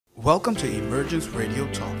Welcome to Emergence Radio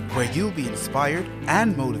Talk, where you'll be inspired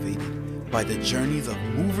and motivated by the journeys of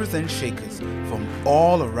movers and shakers from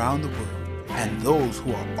all around the world and those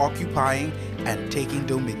who are occupying and taking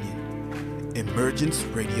dominion. Emergence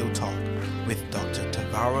Radio Talk with Dr.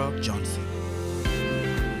 Tavara Johnson.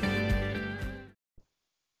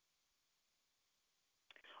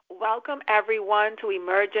 Welcome, everyone, to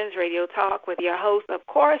Emergence Radio Talk with your host, of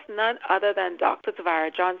course, none other than Dr.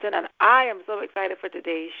 Tavara Johnson, and I am so excited for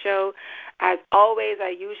today's show. As always, I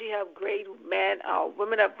usually have great men or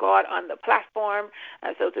women of God on the platform,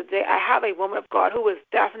 and so today I have a woman of God who is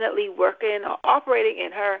definitely working or operating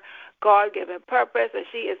in her God-given purpose, and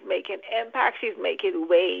she is making impact. She's making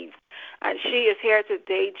waves, and she is here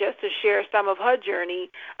today just to share some of her journey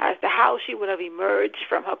as to how she would have emerged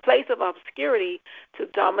from her place of obscurity to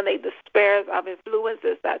dominate the spheres of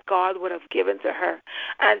influences that God would have given to her.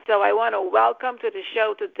 And so I want to welcome to the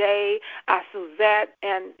show today Suzette,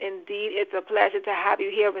 and indeed it's a pleasure to have you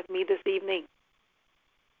here with me this evening.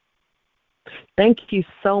 Thank you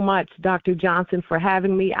so much, Dr. Johnson, for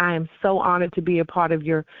having me. I am so honored to be a part of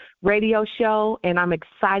your radio show, and I'm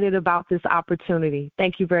excited about this opportunity.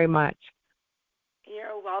 Thank you very much.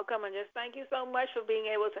 You're welcome, and just thank you so much for being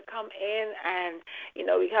able to come in and,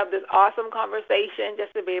 we have this awesome conversation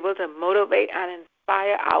just to be able to motivate and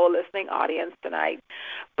inspire our listening audience tonight.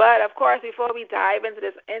 But, of course, before we dive into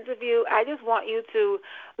this interview, I just want you to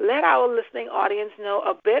let our listening audience know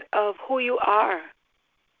a bit of who you are.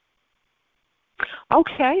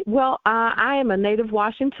 Okay, well, I am a native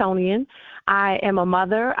Washingtonian. I am a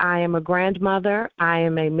mother. I am a grandmother. I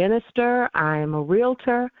am a minister. I am a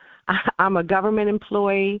realtor. I'm a government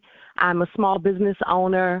employee. I'm a small business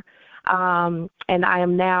owner, and I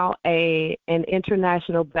am now an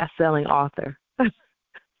international best-selling author,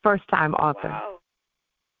 first-time author.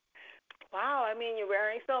 Wow, you're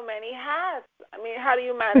wearing so many hats. How do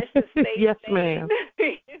you manage to stay yes, sane? ma'am.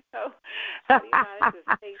 How do you manage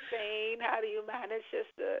to stay sane? How do you manage just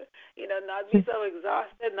to, not be so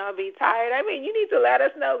exhausted, not be tired? You need to let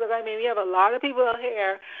us know because, we have a lot of people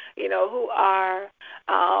here, who are,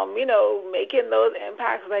 making those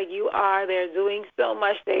impacts like you are. They're doing so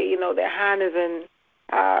much. Their hand is in,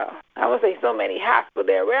 I won't say so many hats, but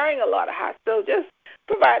they're wearing a lot of hats. So just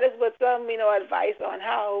provide us with some, advice on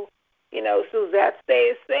how, Suzette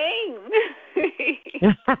stays sane.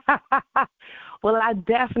 Well, I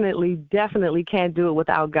definitely can't do it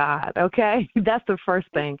without God, okay? That's the first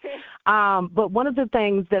thing. But one of the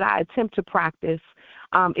things that I attempt to practice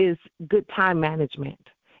is good time management.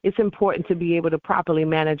 It's important to be able to properly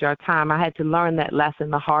manage our time. I had to learn that lesson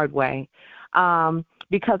the hard way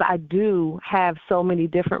because I do have so many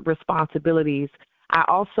different responsibilities. I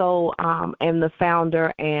also am the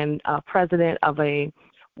founder and president of a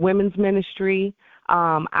women's ministry.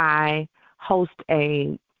 I host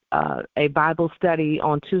a Bible study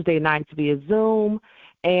on Tuesday nights via Zoom,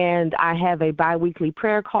 and I have a biweekly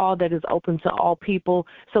prayer call that is open to all people.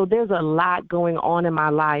 So there's a lot going on in my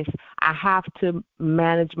life. I have to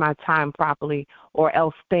manage my time properly or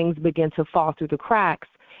else things begin to fall through the cracks.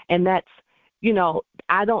 And that's,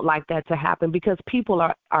 I don't like that to happen because people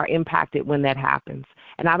are impacted when that happens.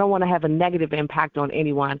 And I don't want to have a negative impact on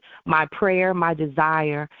anyone. My prayer, my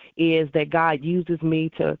desire is that God uses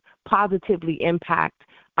me to positively impact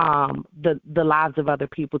the lives of other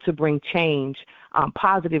people, to bring change,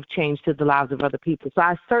 positive change to the lives of other people. So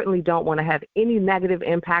I certainly don't want to have any negative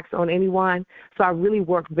impacts on anyone. So I really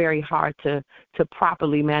work very hard to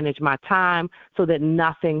properly manage my time so that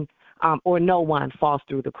nothing or no one falls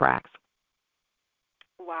through the cracks.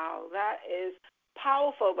 Wow, that is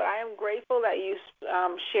powerful, but I am grateful that you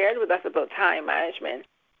shared with us about time management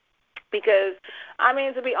because,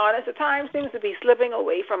 to be honest, the time seems to be slipping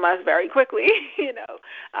away from us very quickly,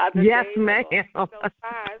 Yes, ma'am. So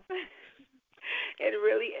fast. It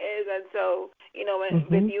really is, and so,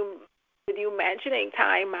 with you mentioning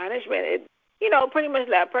time management, it, pretty much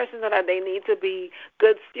that person know that they need to be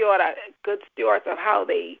good stewards of how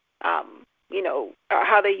they,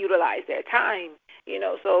 how they utilize their time.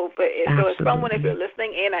 So if someone, if you're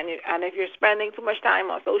listening in and if you're spending too much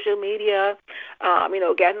time on social media,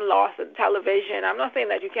 getting lost in television, I'm not saying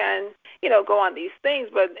that you can, go on these things,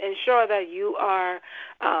 but ensure that you are,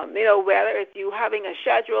 whether it's you having a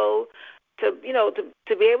schedule to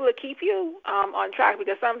be able to keep you on track,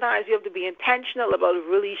 because sometimes you have to be intentional about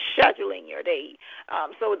really scheduling your day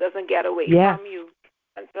so it doesn't get away from you.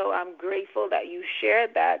 And so I'm grateful that you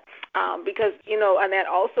shared that because, and then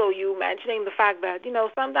also you mentioning the fact that,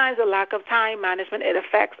 sometimes the lack of time management, it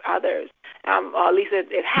affects others, or at least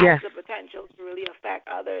it has the potential to really affect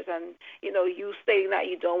others. And, you stating that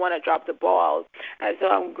you don't want to drop the ball. And so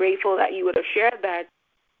I'm grateful that you would have shared that.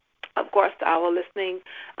 of course, to our listening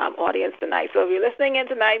audience tonight. So if you're listening in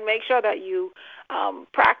tonight, make sure that you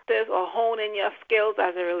practice or hone in your skills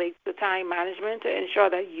as it relates to time management to ensure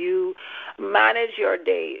that you manage your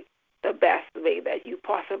day the best way that you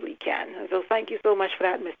possibly can. And so thank you so much for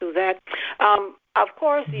that, Ms. Suzette. Of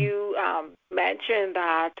course, you mentioned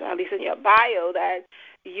that, at least in your bio, that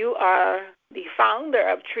you are the founder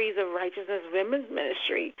of Trees of Righteousness Women's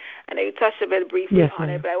Ministry. And you touched a bit briefly on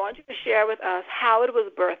it, but I want you to share with us how it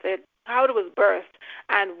was birthed,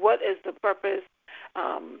 and what is the purpose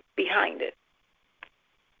behind it.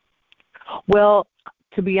 Well,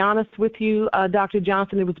 to be honest with you, Dr.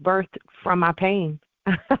 Johnson, it was birthed from my pain.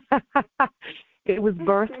 It was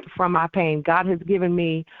birthed from my pain. God has given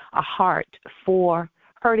me a heart for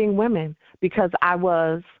hurting women because I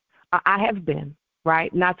have been,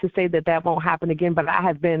 right? Not to say that won't happen again, but I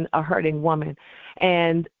have been a hurting woman.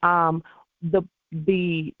 And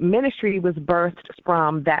the ministry was birthed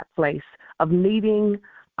from that place of needing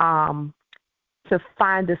to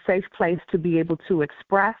find a safe place to be able to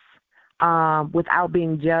express without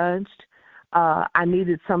being judged. I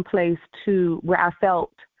needed some place where I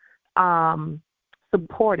felt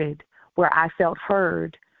supported, where I felt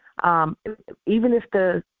heard, even if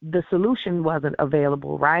the solution wasn't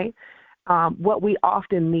available, right? What we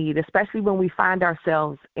often need, especially when we find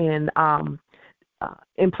ourselves in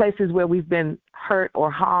places where we've been hurt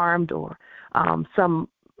or harmed or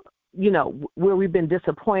where we've been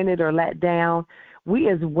disappointed or let down, we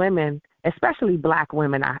as women, especially Black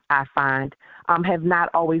women, I find, have not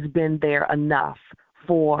always been there enough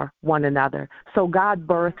for one another. So God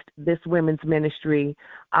birthed this women's ministry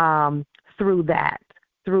through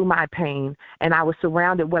my pain. And I was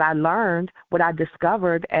surrounded, what I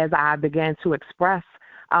discovered as I began to express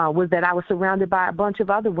was that I was surrounded by a bunch of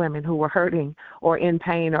other women who were hurting or in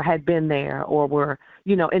pain or had been there or were,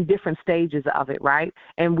 in different stages of it, right?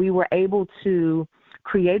 And we were able to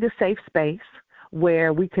create a safe space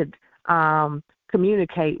where we could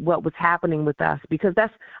communicate what was happening with us, because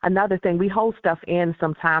that's another thing. We hold stuff in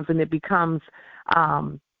sometimes and it becomes,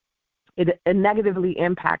 it negatively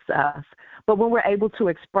impacts us. But when we're able to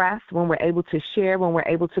express, when we're able to share, when we're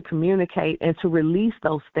able to communicate and to release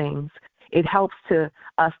those things, it helps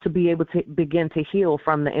us to be able to begin to heal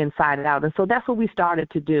from the inside out. And so that's what we started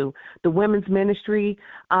to do. The women's ministry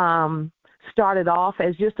started off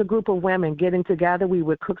as just a group of women getting together. We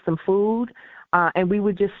would cook some food, and we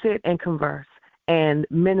would just sit and converse and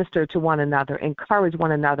minister to one another, encourage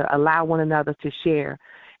one another, allow one another to share.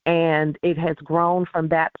 And it has grown from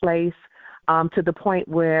that place to the point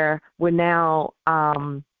where we're now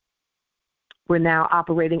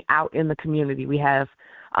operating out in the community. We have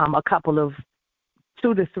a couple of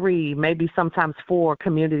 2 to 3, maybe sometimes 4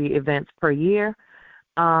 community events per year.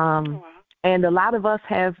 And a lot of us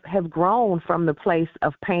have grown from the place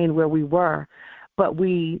of pain where we were, but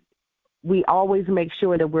we always make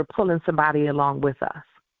sure that we're pulling somebody along with us.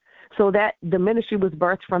 So that the ministry was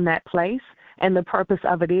birthed from that place, and the purpose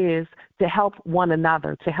of it is to help one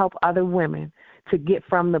another, to help other women to get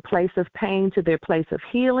from the place of pain to their place of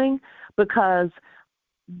healing, because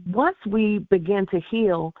once we begin to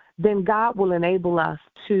heal, then God will enable us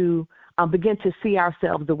to begin to see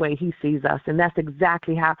ourselves the way he sees us. And that's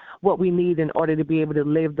exactly what we need in order to be able to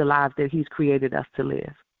live the lives that he's created us to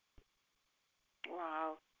live.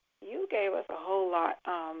 Wow. You gave us a whole lot.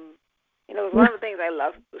 One of the things I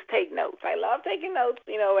love is take notes. I love taking notes,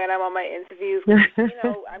 when I'm on my interviews. These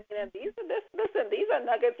are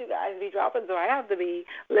nuggets you guys be dropping, so I have to be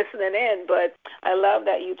listening in. But I love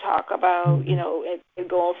that you talk about, it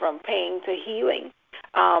going from pain to healing.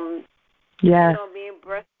 Being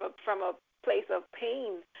birthed from a place of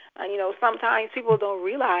pain. And, sometimes people don't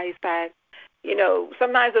realize that,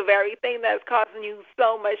 sometimes the very thing that's causing you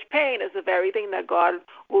so much pain is the very thing that God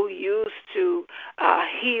will use to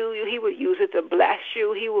heal you. He will use it to bless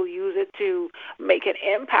you. He will use it to make an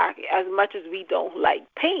impact. As much as we don't like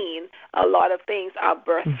pain, a lot of things are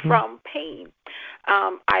birthed from pain.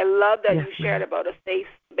 I love that you shared about a safe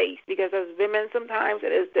space, because as women, sometimes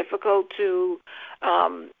it is difficult to,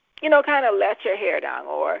 kind of let your hair down,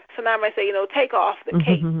 or sometimes I say, take off the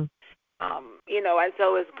cape. And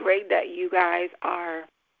so it's great that you guys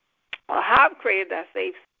have created that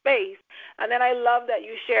safe space. And then I love that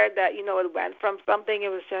you shared that, it went from something, it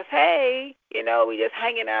was just, hey, we just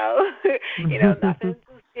hanging out, nothing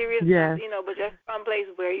too serious, but just some place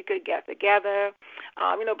where you could get together,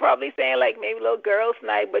 probably saying like maybe a little girls'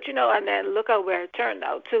 night, but, and then look at where it turned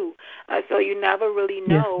out too. So you never really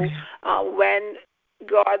know when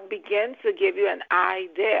God begins to give you an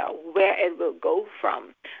idea where it will go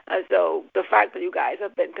from. And so the fact that you guys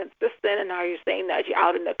have been consistent and now you're saying that you're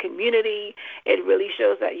out in the community, it really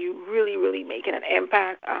shows that you're really, really making an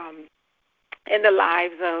impact in the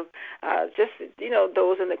lives of just,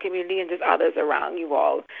 those in the community and just others around you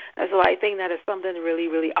all. And so I think that is something really,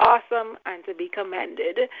 really awesome and to be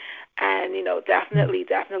commended. And,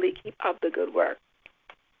 definitely keep up the good work.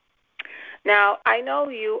 Now, I know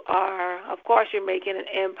you are, of course, you're making an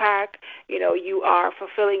impact. You are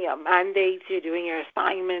fulfilling your mandates. You're doing your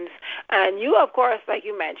assignments. And you, of course, like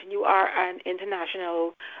you mentioned, you are an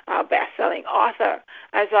international best-selling author.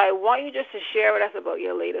 And so I want you just to share with us about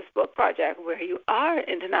your latest book project where you are an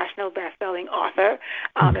international best-selling author,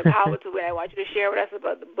 Empowered to Win. I want you to share with us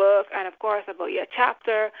about the book and, of course, about your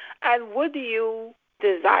chapter. And what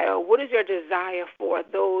is your desire for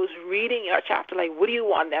those reading your chapter? Like, what do you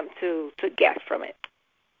want them to get from it?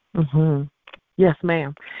 Mm-hmm. Yes,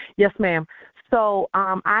 ma'am. So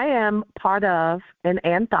I am part of an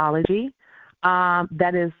anthology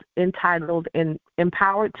that is entitled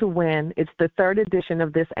Empowered to Win. It's the third edition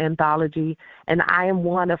of this anthology, and I am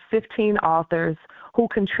one of 15 authors who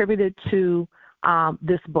contributed to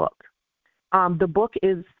this book. The book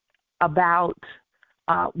is about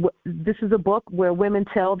this is a book where women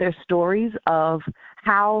tell their stories of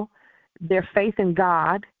how their faith in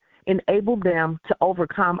God enabled them to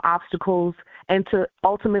overcome obstacles and to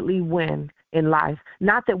ultimately win in life.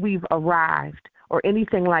 Not that we've arrived or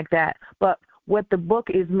anything like that, but what the book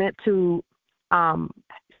is meant to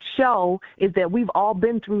show is that we've all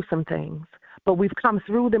been through some things, but we've come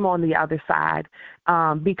through them on the other side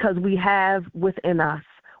because we have within us,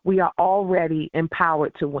 we are already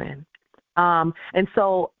empowered to win. And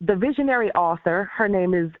so the visionary author, her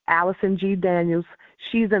name is Allison G. Daniels.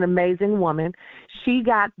 She's an amazing woman. She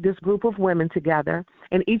got this group of women together,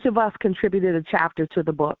 and each of us contributed a chapter to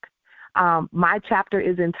the book. My chapter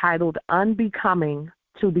is entitled Unbecoming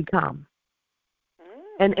to Become.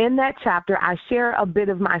 And in that chapter, I share a bit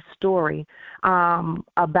of my story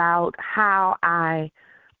about how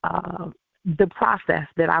the process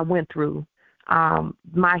that I went through,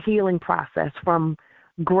 my healing process from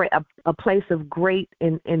a place of great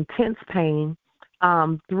and intense pain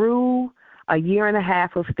through a year and a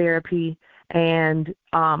half of therapy and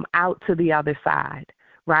out to the other side,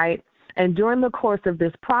 right? And during the course of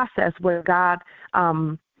this process, what God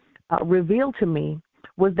revealed to me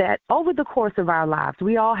was that over the course of our lives,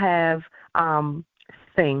 we all have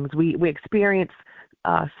things. We experience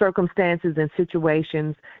circumstances and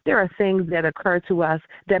situations. There are things that occur to us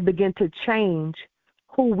that begin to change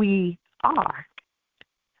who we are.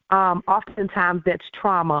 Oftentimes that's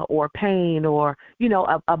trauma or pain or,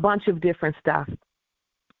 a bunch of different stuff.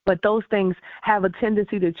 But those things have a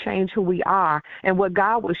tendency to change who we are. And what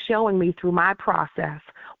God was showing me through my process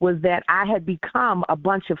was that I had become a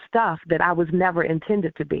bunch of stuff that I was never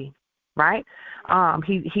intended to be, right?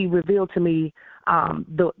 He revealed to me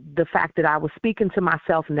the fact that I was speaking to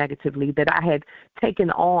myself negatively, that I had taken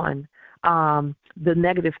on the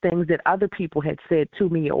negative things that other people had said to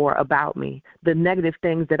me or about me, the negative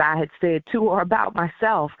things that I had said to or about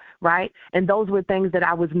myself, right? And those were things that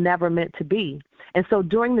I was never meant to be. And so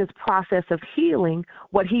during this process of healing,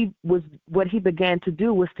 what he began to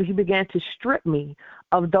do was he began to strip me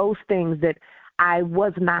of those things that I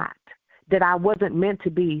was not, that I wasn't meant to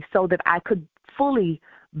be, so that I could fully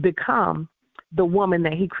become the woman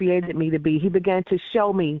that he created me to be. He began to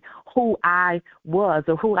show me who I was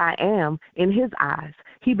or who I am in his eyes.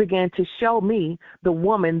 He began to show me the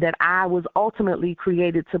woman that I was ultimately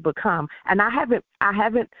created to become. And I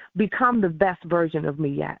haven't become the best version of me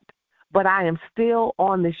yet, but I am still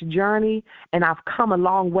on this journey, and I've come a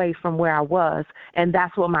long way from where I was, and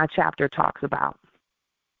that's what my chapter talks about.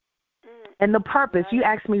 And the purpose, you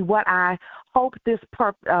asked me what I hope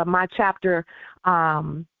my chapter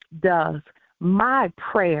does. My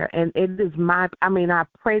prayer, and it is I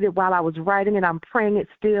prayed it while I was writing it. I'm praying it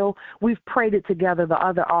still. We've prayed it together, the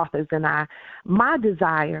other authors and I. My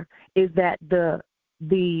desire is that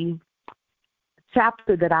the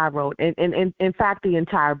chapter that I wrote, and in fact the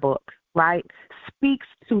entire book, right, speaks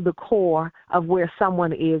to the core of where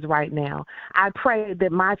someone is right now. I pray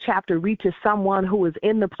that my chapter reaches someone who is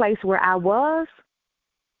in the place where I was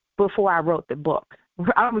before I wrote the book.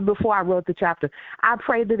 Before I wrote the chapter. I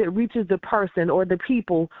pray that it reaches the person or the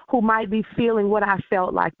people who might be feeling what I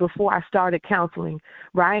felt like before I started counseling,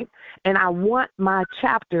 right? And I want my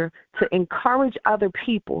chapter to encourage other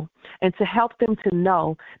people and to help them to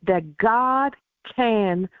know that God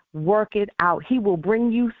can work it out. He will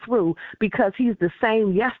bring you through because he's the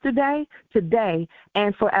same yesterday, today,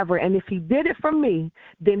 and forever. And if he did it for me,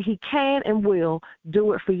 then he can and will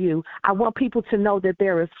do it for you. I want people to know that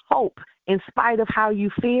there is hope in spite of how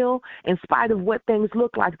you feel, in spite of what things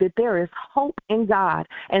look like, that there is hope in God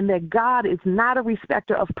and that God is not a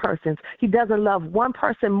respecter of persons. He doesn't love one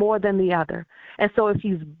person more than the other. And so if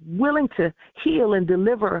he's willing to heal and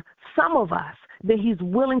deliver some of us, then he's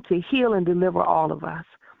willing to heal and deliver all of us.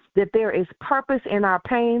 That there is purpose in our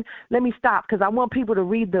pain. Let me stop because I want people to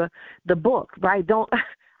read the book, right?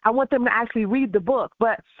 I want them to actually read the book,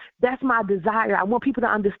 but that's my desire. I want people to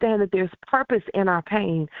understand that there's purpose in our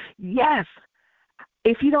pain. Yes.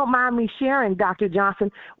 If you don't mind me sharing, Dr.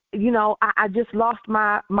 Johnson, I just lost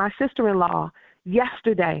my sister-in-law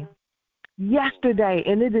yesterday,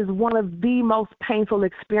 and it is one of the most painful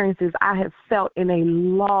experiences I have felt in a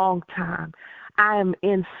long time. I am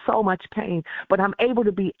in so much pain, but I'm able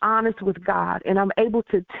to be honest with God, and I'm able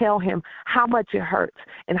to tell him how much it hurts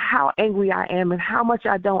and how angry I am and how much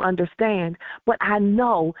I don't understand. But I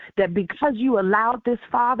know that because you allowed this,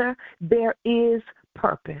 Father, there is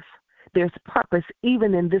purpose. There's purpose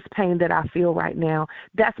even in this pain that I feel right now.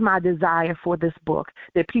 That's my desire for this book,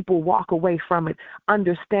 that people walk away from it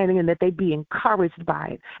understanding and that they be encouraged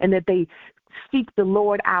by it and that they seek the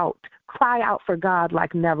Lord out, cry out for God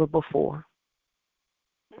like never before.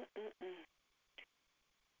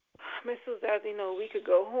 Miss Suzette, we could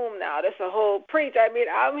go home now. That's a whole preach. I mean,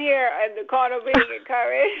 I'm here in the corner being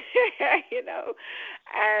encouraged,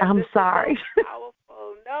 And I'm sorry. So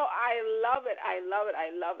powerful. No, I love it. I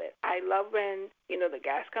love when, the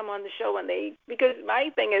guests come on the show because my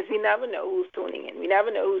thing is we never know who's tuning in. We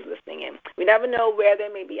never know who's listening in. We never know where they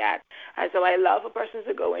may be at. And so I love for persons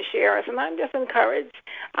to go and share. And I'm just encouraged,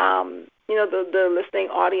 the listening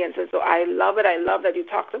audience. And so I love it. I love that you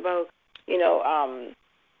talked about,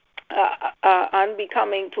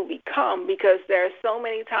 unbecoming to become, because there are so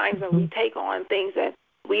many times when we take on things that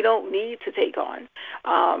we don't need to take on,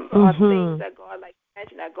 or things that God, like you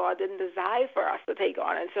mentioned, that God didn't design for us to take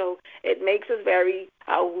on. And so it makes us very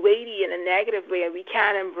weighty in a negative way, and we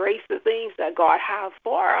can't embrace the things that God has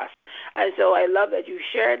for us. And so I love that you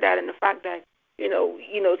shared that, and the fact that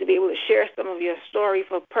to be able to share some of your story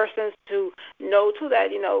for persons to know too that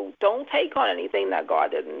don't take on anything that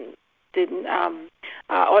God didn't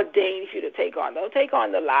ordain for you to take on. Don't take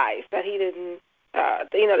on the lies that he didn't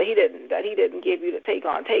that he didn't give you to take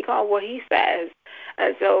on. Take on what he says.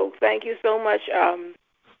 And so thank you so much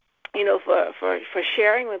for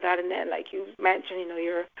sharing with that. And then, like you mentioned,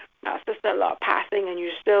 your sister-in-law passing, and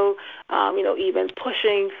you're still even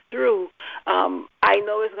pushing through. I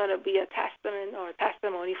know it's going to be a testament or a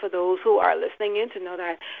testimony for those who are listening in to know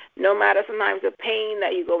that no matter sometimes the pain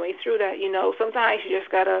that you're going through, that sometimes you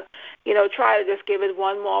just gotta try to just give it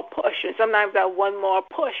one more push, and sometimes that one more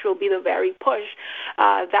push will be the very push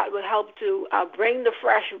that will help to bring the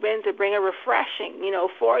fresh wind, to bring a refreshing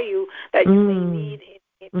for you that you may need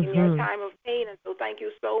in your time of pain. And so thank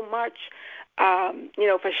you so much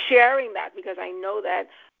for sharing that, because I know that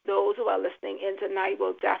those who are listening in tonight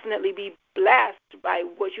will definitely be blessed by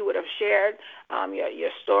what you would have shared, your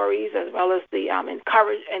stories, as well as the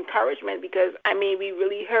encouragement, because,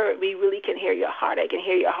 we really can hear your heart. I can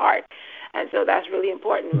hear your heart. And so that's really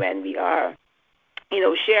important when we are,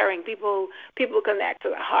 sharing. People connect to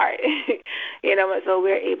the heart, and so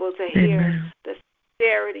we're able to hear the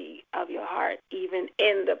sincerity of your heart, even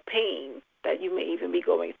in the pain that you may even be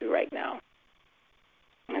going through right now.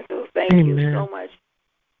 And so thank you so much,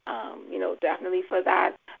 definitely for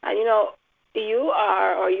that. And,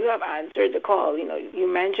 you have answered the call. You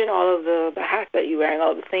mentioned all of the hats that you're wearing,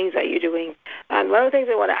 all the things that you're doing. And one of the things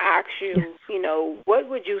I want to ask you, what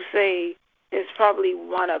would you say is probably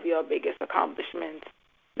one of your biggest accomplishments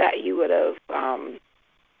that you would have,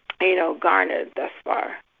 garnered thus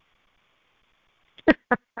far?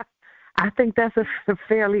 I think that's a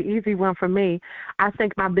fairly easy one for me. I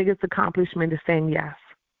think my biggest accomplishment is saying yes.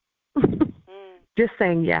 Just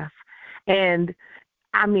saying yes. And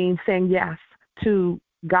saying yes to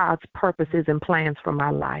God's purposes and plans for my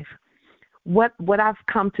life. What I've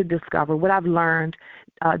come to discover, what I've learned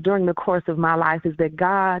during the course of my life is that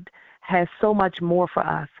God has so much more for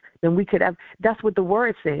us than we could have. That's what the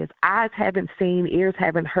word says. Eyes haven't seen, ears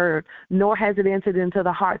haven't heard, nor has it entered into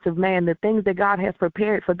the hearts of man the things that God has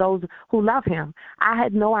prepared for those who love him. I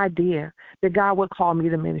had no idea that God would call me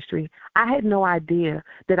to ministry. I had no idea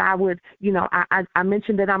that I would, I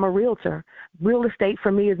mentioned that I'm a realtor. Real estate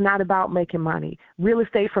for me is not about making money. Real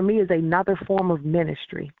estate for me is another form of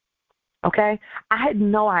ministry. Okay? I had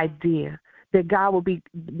no idea that God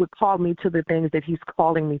would call me to the things that he's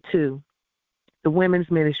calling me to. the women's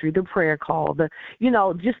ministry, the prayer call,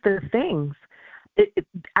 just the things.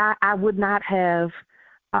 I would not have,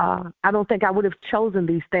 I don't think I would have chosen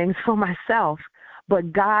these things for myself,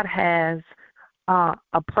 but God has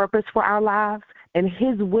a purpose for our lives, and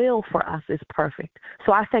his will for us is perfect.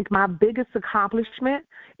 So I think my biggest accomplishment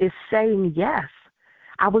is saying yes.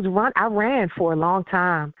 I ran for a long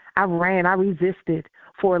time. I resisted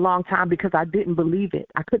for a long time because I didn't believe it.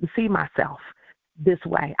 I couldn't see myself this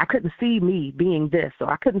way. I couldn't see me being this,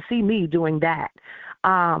 or I couldn't see me doing that.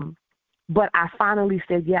 But I finally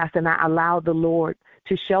said yes, and I allowed the Lord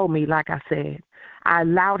to show me, like I said. I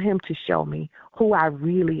allowed him to show me who I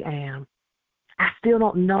really am. I still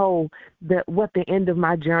don't know what the end of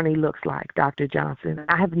my journey looks like, Dr. Johnson.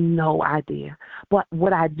 I have no idea. But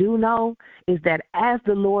what I do know is that as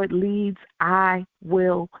the Lord leads, I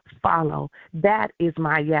will follow. That is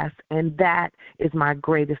my yes, and that is my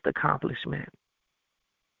greatest accomplishment.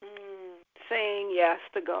 Saying yes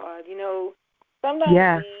to God. Sometimes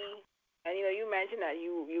yes. And, you mentioned that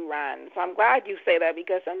you ran. So I'm glad you say that,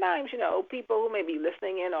 because sometimes, people who may be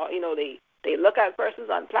listening in, or, they look at persons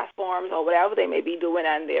on platforms or whatever they may be doing,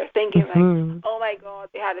 and they're thinking like, oh, my God,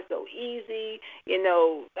 they had it so easy. They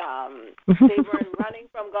weren't running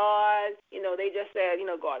from God. They just said,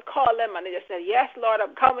 God called them, and they just said, yes, Lord,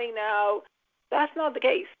 I'm coming now. That's not the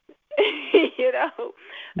case.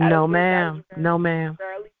 No, ma'am. No, ma'am.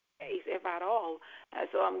 Barely the case, if at all. And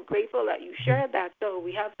so I'm grateful that you shared that. So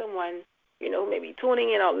we have someone, maybe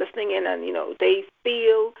tuning in or listening in, and, they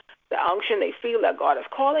feel the unction, they feel that God is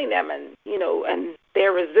calling them, and, and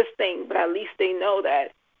they're resisting, but at least they know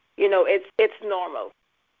that, it's normal,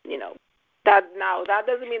 That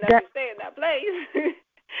doesn't mean that you stay in that place,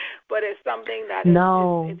 but it's something that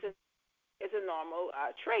it's a normal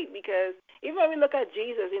trait, because even when we look at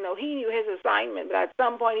Jesus, he knew his assignment, but at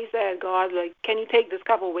some point he said, God, can you take this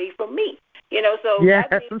cup away from me? So yes.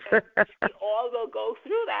 that means that we all will go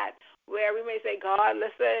through that, where we may say, God,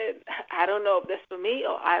 listen, I don't know if this is for me,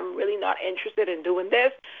 or I'm really not interested in doing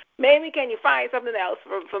this. Maybe can you find something else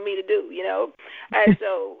for me to do, And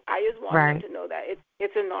so I just want you to know that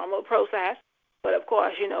it's a normal process, but of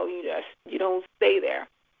course, you don't stay there.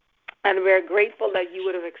 And we're grateful that you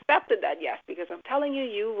would have accepted that yes, because I'm telling you,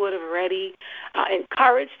 you would have already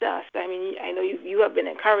encouraged us. I mean, I know you have been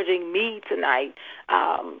encouraging me tonight,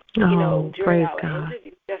 during our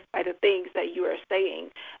interview, just by the things that you are saying.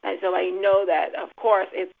 And so I know that, of course,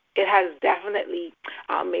 it has definitely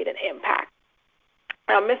made an impact.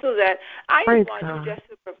 Ms. Suzette, I just want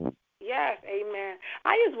you yes, amen.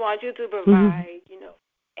 I just want you to provide,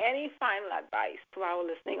 any final advice to our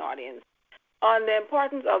listening audience on the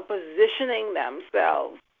importance of positioning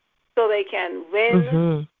themselves so they can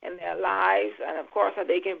win in their lives, and, of course, that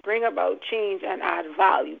they can bring about change and add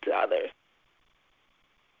value to others.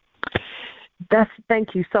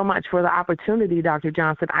 Thank you so much for the opportunity, Dr.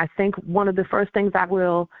 Johnson. I think one of the first things I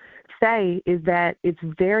will say is that it's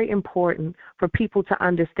very important for people to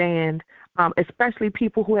understand, especially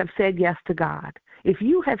people who have said yes to God. If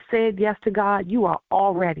you have said yes to God, you are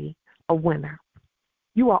already a winner.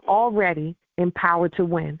 You are already empowered to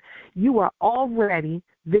win. You are already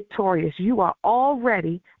victorious. You are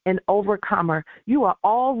already an overcomer. You are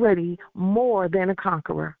already more than a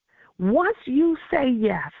conqueror. Once you say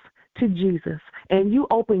yes to Jesus and you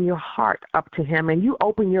open your heart up to him and you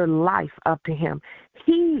open your life up to him,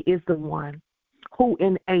 he is the one who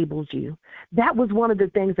enables you. That was one of the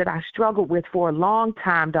things that I struggled with for a long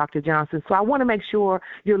time, Dr. Johnson. So I want to make sure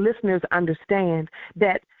your listeners understand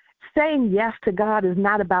that saying yes to God is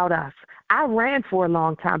not about us. I ran for a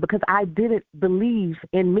long time because I didn't believe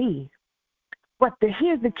in me. But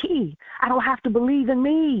here's the key. I don't have to believe in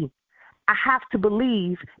me. I have to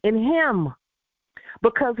believe in him,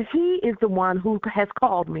 because he is the one who has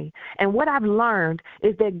called me. And what I've learned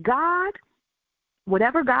is that God,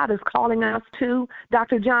 whatever God is calling us to,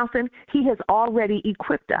 Dr. Johnson, he has already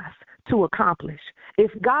equipped us to accomplish.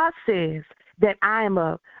 If God says that I am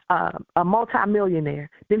a multimillionaire,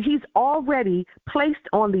 then he's already placed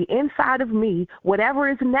on the inside of me whatever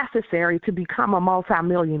is necessary to become a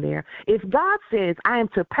multimillionaire. If God says I am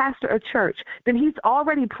to pastor a church, then he's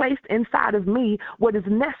already placed inside of me what is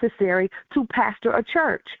necessary to pastor a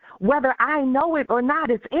church. Whether I know it or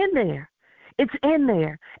not, it's in there. It's in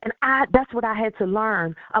there. And that's what I had to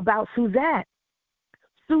learn about Suzette.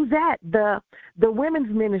 Suzette, the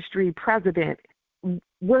women's ministry president,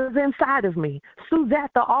 was inside of me.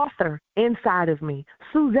 Suzette, the author, inside of me.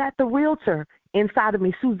 Suzette, the realtor, inside of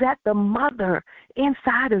me. Suzette, the mother,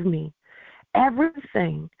 inside of me.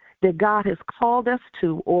 Everything that God has called us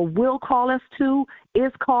to or will call us to,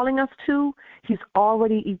 is calling us to, he's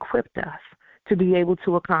already equipped us to be able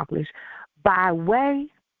to accomplish. by way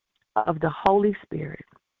of the Holy Spirit.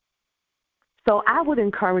 So I would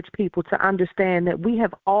encourage people to understand that we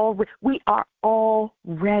are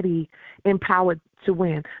already empowered to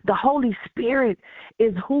win. The Holy Spirit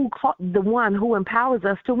is the one who empowers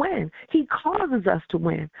us to win. He causes us to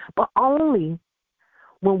win, but only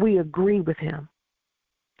when we agree with him.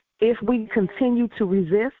 If we continue to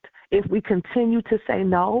resist, if we continue to say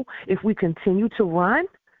no, if we continue to run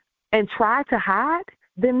and try to hide,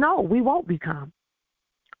 then no, we won't become.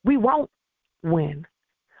 We won't win.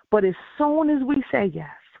 But as soon as we say yes,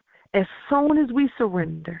 as soon as we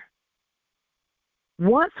surrender,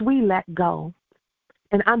 once we let go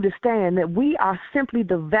and understand that we are simply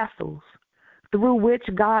the vessels through which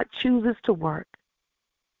God chooses to work,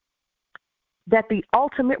 that the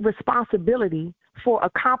ultimate responsibility for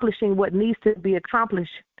accomplishing what needs to be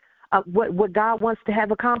accomplished, what God wants to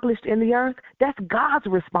have accomplished in the earth, that's God's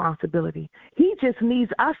responsibility. He just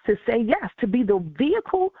needs us to say yes, to be the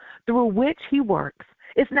vehicle through which he works.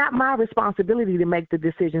 It's not my responsibility to make the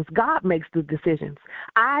decisions. God makes the decisions.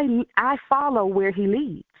 I follow where he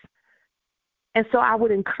leads. And so I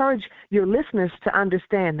would encourage your listeners to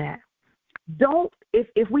understand that.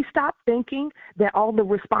 If we stop thinking that all the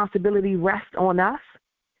responsibility rests on us,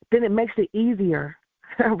 then it makes it easier,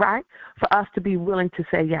 right, for us to be willing to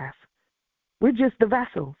say yes. We're just the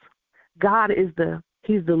vessels. God is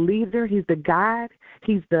he's the leader, he's the guide,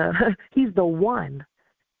 he's the one.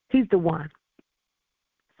 He's the one.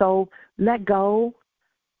 So let go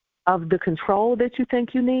of the control that you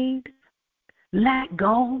think you need. Let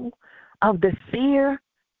go of the fear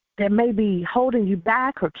that may be holding you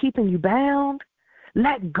back or keeping you bound.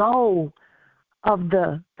 Let go of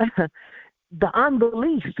the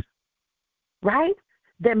unbelief, right,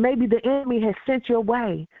 that maybe the enemy has sent your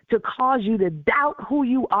way to cause you to doubt who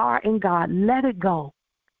you are in God. Let it go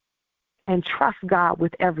and trust God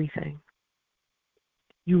with everything.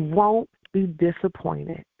 You won't be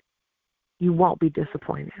disappointed. You won't be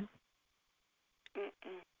disappointed.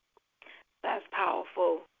 That's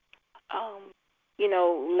powerful.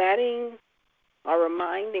 Letting or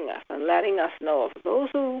reminding us and letting us know of those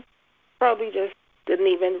who probably just didn't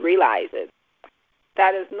even realize it.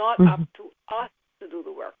 That is not up to us to do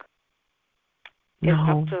the work. It's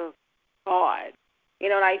up to God.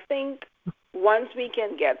 And I think once we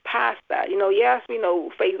can get past that, yes, we know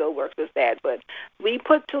faith that works is that, but we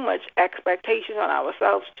put too much expectation on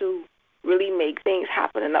ourselves to really make things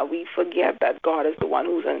happen, and that we forget that God is the one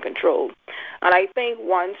who's in control. And I think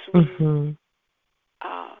once we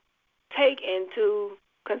take into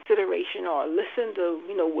consideration or listen to,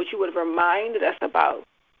 what you would have reminded us about,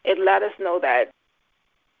 it let us know that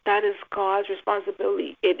is God's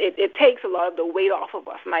responsibility. It takes a lot of the weight off of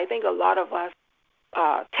us. And I think a lot of us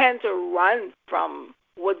tend to run from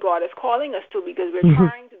what God is calling us to because we're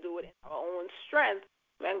trying to do it in our own strength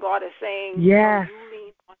when God is saying, yes, you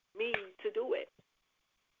lean on me to do it.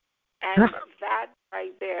 And that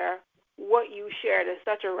right there, what you shared is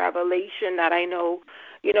such a revelation that I know,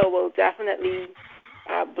 will definitely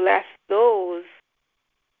bless those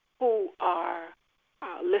who are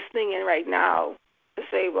listening in right now to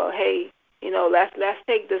say, well, hey, let's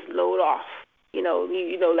take this load off. You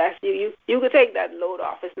could take that load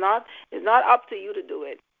off. It's not up to you to do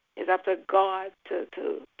it. It's up to God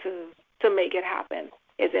to make it happen.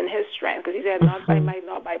 It's in his strength, because he said, not by might,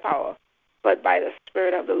 not by power, but by the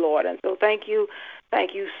Spirit of the Lord. And so thank you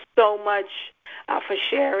so much for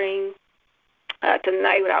sharing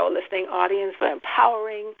tonight with our listening audience, for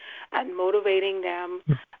empowering and motivating them.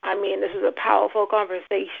 This is a powerful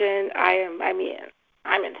conversation. I'm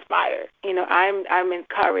inspired. I'm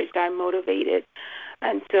encouraged. I'm motivated.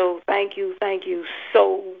 And so thank you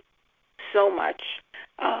so much,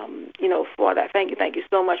 for that. Thank you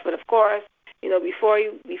so much. But of course, before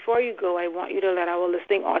you go, I want you to let our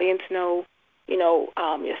listening audience know,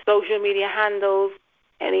 your social media handles,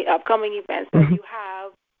 any upcoming events that you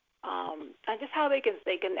have, and just how they can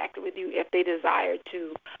stay connected with you if they desire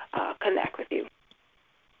to connect with you.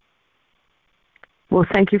 Well,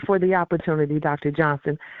 thank you for the opportunity, Dr.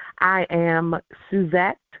 Johnson. I am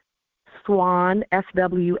Suzette Swann,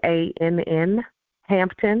 SWANN,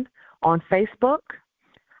 Hampton on Facebook.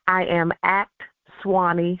 I am at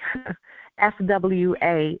Swannie, SWANNIE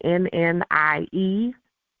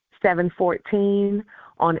 714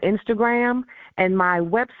 on Instagram, and my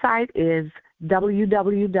website is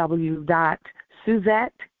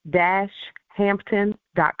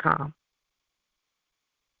www.suzette-hampton.com.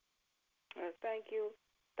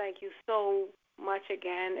 Thank you so much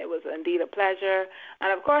again. It was indeed a pleasure.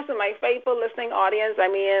 And of course, to my faithful listening audience,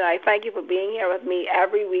 I thank you for being here with me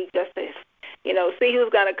every week just to see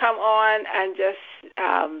who's going to come on and just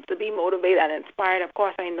to be motivated and inspired. Of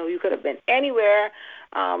course, I know you could have been anywhere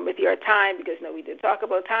with your time because, we did talk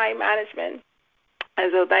about time management.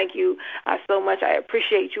 And so thank you so much. I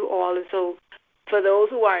appreciate you all. And so for those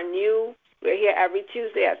who are new, we're here every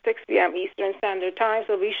Tuesday at 6 p.m. Eastern Standard Time.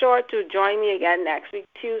 So be sure to join me again next week,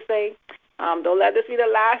 Tuesday. Don't let this be the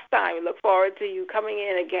last time. We look forward to you coming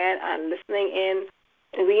in again and listening in.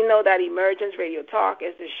 We know that Emergence Radio Talk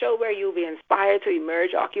is the show where you'll be inspired to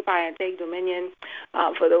emerge, occupy, and take dominion.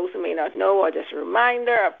 For those who may not know, or just a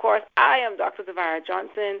reminder, of course, I am Dr. Tavara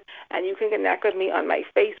Johnson, and you can connect with me on my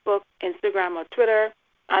Facebook, Instagram, or Twitter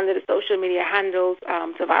under the social media handles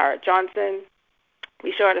Tavara Johnson.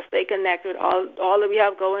 Be sure to stay connected with all that we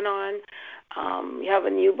have going on. We have a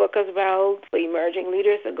new book as well for emerging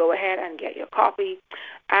leaders, so go ahead and get your copy.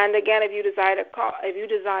 And again, if you desire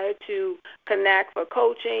to connect for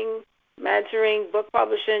coaching, mentoring, book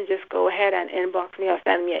publishing, just go ahead and inbox me or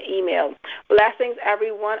send me an email. Blessings,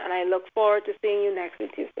 everyone, and I look forward to seeing you next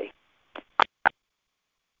week, Tuesday.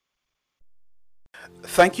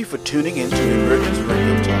 Thank you for tuning in to Emergence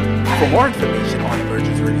Radio Talk. For more information on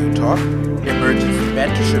Emergence Radio Talk, Emergence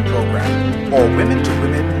Mentorship Program, or Women to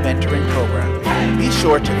Women Mentoring Program, be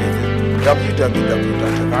sure to visit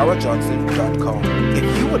www.tavarajohnson.com. If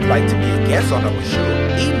you would like to be a guest on our show,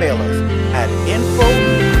 email us at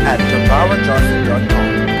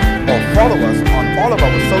info@tavarajohnson.com or follow us on all of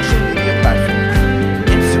our social media platforms,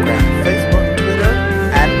 Instagram, Facebook, Twitter,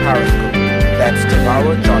 and Periscope. That's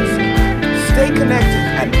Tavara Johnson. Stay connected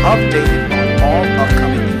and updated on all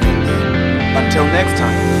upcoming events. Until next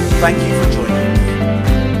time, thank you for joining us.